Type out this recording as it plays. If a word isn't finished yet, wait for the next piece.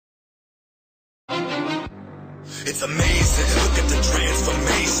It's amazing, look at the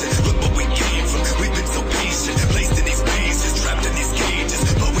transformation. Look what we came from, we've been so patient. Placed in these mazes, trapped in these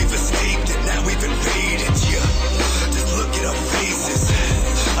cages. But we've escaped it, now we've invaded. Yeah, just look at our faces.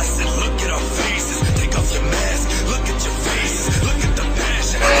 I said look at our faces. Take off your mask, look at your faces. Look at the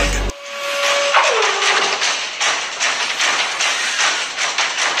passion, look at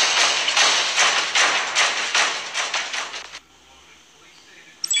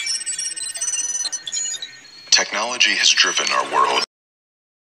Technology has driven our world.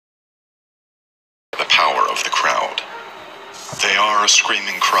 The power of the crowd. They are a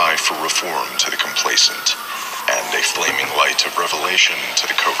screaming cry for reform to the complacent, and a flaming light of revelation to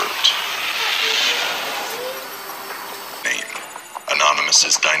the covert. Name. Anonymous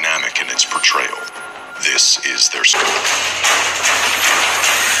is dynamic in its portrayal. This is their story.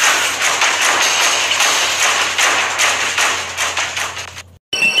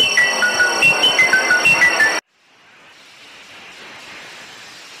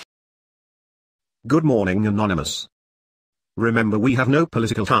 Good morning, Anonymous. Remember, we have no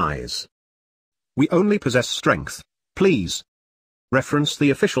political ties. We only possess strength. Please reference the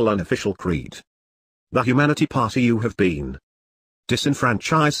official unofficial creed. The Humanity Party. You have been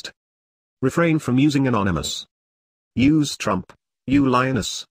disenfranchised. Refrain from using Anonymous. Use Trump, you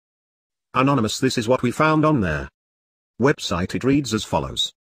lioness. Anonymous, this is what we found on their website. It reads as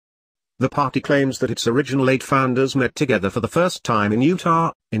follows. The party claims that its original 8 founders met together for the first time in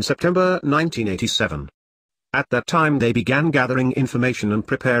Utah, in September 1987. At that time they began gathering information and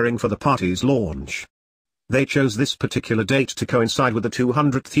preparing for the party's launch. They chose this particular date to coincide with the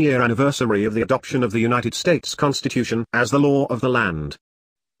 200th year anniversary of the adoption of the United States Constitution as the law of the land.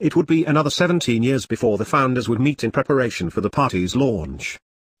 It would be another 17 years before the founders would meet in preparation for the party's launch.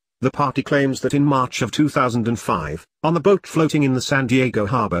 The party claims that in March of 2005, on the boat floating in the San Diego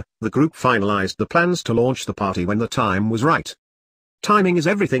harbor, the group finalized the plans to launch the party when the time was right. Timing is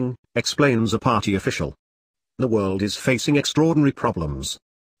everything, explains a party official. The world is facing extraordinary problems.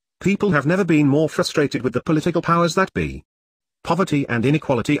 People have never been more frustrated with the political powers that be. Poverty and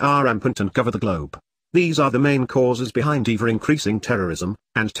inequality are rampant and cover the globe. These are the main causes behind ever-increasing terrorism,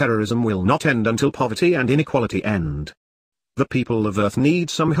 and terrorism will not end until poverty and inequality end. The people of Earth need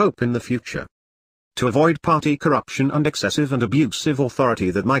some hope in the future. To avoid party corruption and excessive and abusive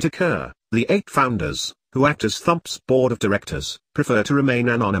authority that might occur, the 8 founders, who act as Thump's board of directors, prefer to remain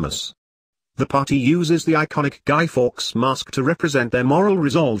anonymous. The party uses the iconic Guy Fawkes mask to represent their moral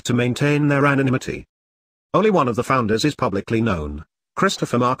resolve to maintain their anonymity. Only one of the founders is publicly known,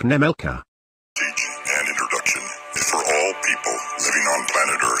 Christopher Mark Nemelka. Teaching and introduction is for all people living on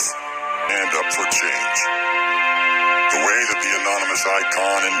planet Earth. Stand up for change. The way that the anonymous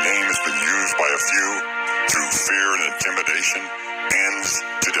icon and name has been used by a few through fear and intimidation ends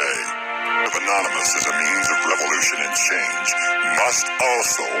today. Of anonymous as a means of revolution and change must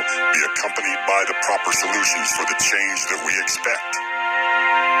also be accompanied by the proper solutions for the change that we expect.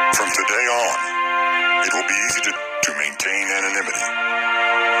 From today on, it will be easy to maintain anonymity.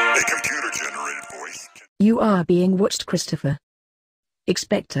 A computer-generated voice. You are being watched, Christopher.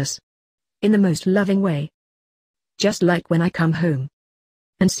 Expect us. In the most loving way. Just like when I come home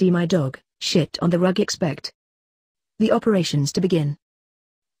and see my dog shit on the rug. Expect the operations to begin.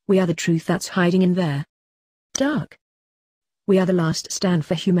 We are the truth that's hiding in there. Dark. We are the last stand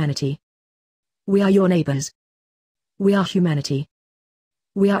for humanity. We are your neighbors. We are humanity.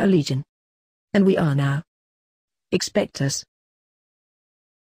 We are a legion. And we are now. Expect us.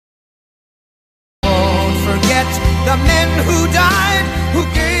 Don't forget the men who died, who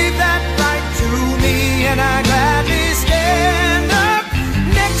gave that right to me, and I gladly stand up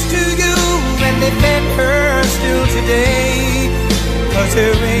next to you and defend her still today. 'Cause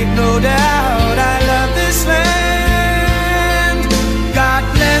there ain't no doubt I love this land.